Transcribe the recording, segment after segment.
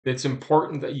It's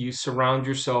important that you surround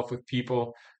yourself with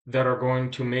people that are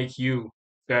going to make you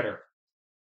better.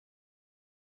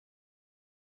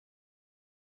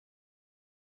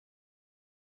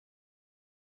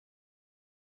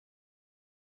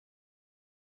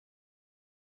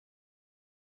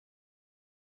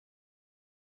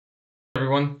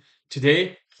 Everyone.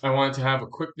 Today, I wanted to have a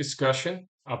quick discussion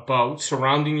about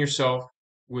surrounding yourself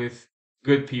with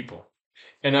good people.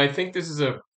 And I think this is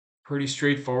a pretty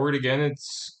straightforward, again,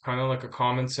 it's kind of like a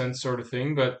common sense sort of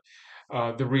thing, but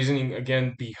the reasoning,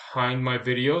 again, behind my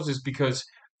videos is because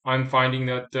I'm finding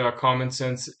that common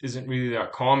sense isn't really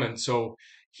that common. So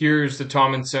here's the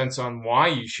common sense on why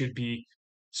you should be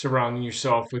surrounding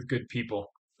yourself with good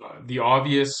people. The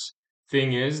obvious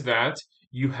thing is that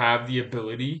you have the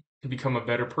ability to become a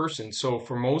better person. So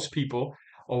for most people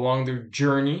along their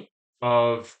journey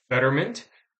of betterment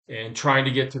and trying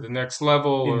to get to the next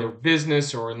level in their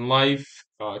business or in life,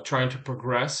 trying to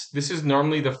progress, this is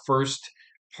normally the first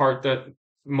part that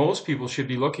most people should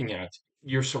be looking at,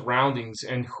 your surroundings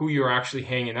and who you're actually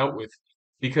hanging out with.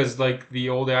 Because, like the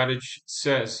old adage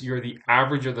says, you're the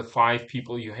average of the five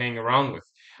people you hang around with.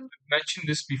 I've mentioned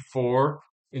this before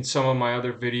in some of my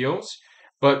other videos,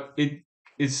 but it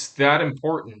is that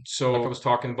important. So, like I was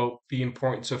talking about the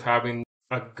importance of having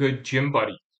a good gym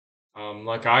buddy,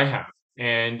 like I have,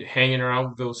 and hanging around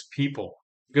with those people,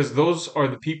 because those are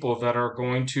the people that are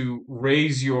going to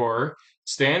raise your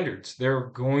standards. They're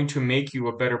going to make you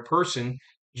a better person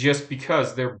just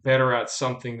because they're better at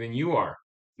something than you are.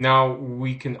 Now,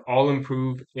 we can all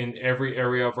improve in every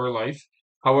area of our life.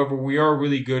 However, we are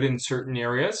really good in certain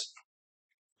areas.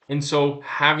 And so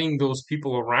having those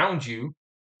people around you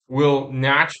will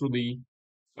naturally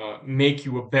make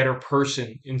you a better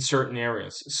person in certain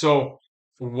areas. So,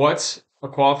 what's a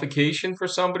qualification for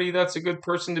somebody that's a good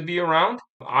person to be around?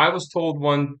 I was told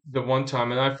the one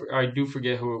time, and I do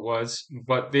forget who it was,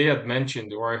 but they had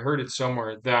mentioned, or I heard it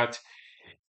somewhere, that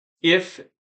if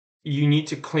you need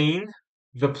to clean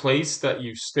the place that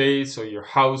you stay, so your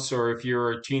house, or if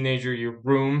you're a teenager, your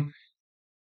room,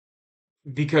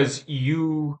 because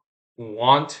you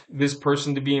want this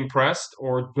person to be impressed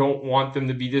or don't want them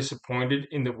to be disappointed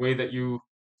in the way that you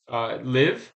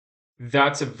live,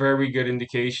 that's a very good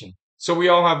indication. So we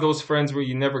all have those friends where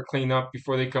you never clean up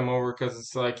before they come over because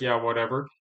it's like, yeah, whatever.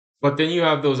 But then you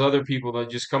have those other people that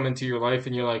just come into your life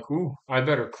and you're like, ooh, I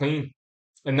better clean.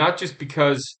 And not just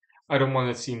because I don't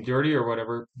want to seem dirty or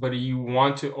whatever, but you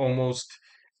want to almost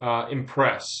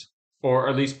impress or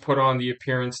at least put on the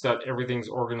appearance that everything's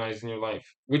organized in your life,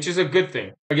 which is a good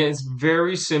thing. Again, it's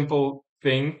very simple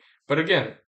thing, but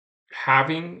again,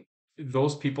 having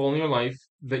those people in your life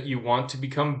that you want to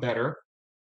become better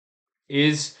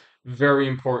is very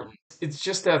important. It's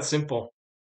just that simple.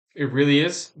 It really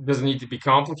is. It doesn't need to be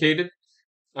complicated.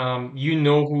 You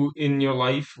know who in your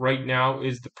life right now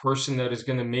is the person that is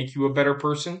going to make you a better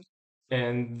person,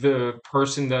 and the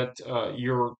person that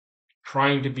you're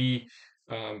trying to be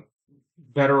um,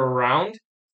 better around.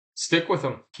 Stick with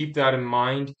them. Keep that in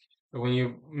mind when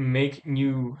you make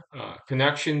new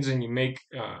connections and you make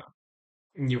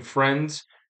new friends.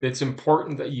 It's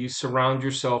important that you surround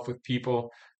yourself with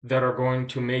people that are going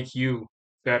to make you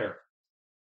better.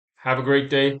 Have a great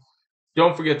day.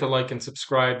 Don't forget to like and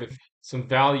subscribe if some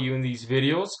value in these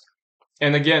videos.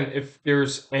 And again, if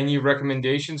there's any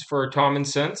recommendations for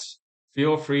Tommensense,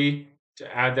 feel free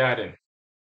to add that in.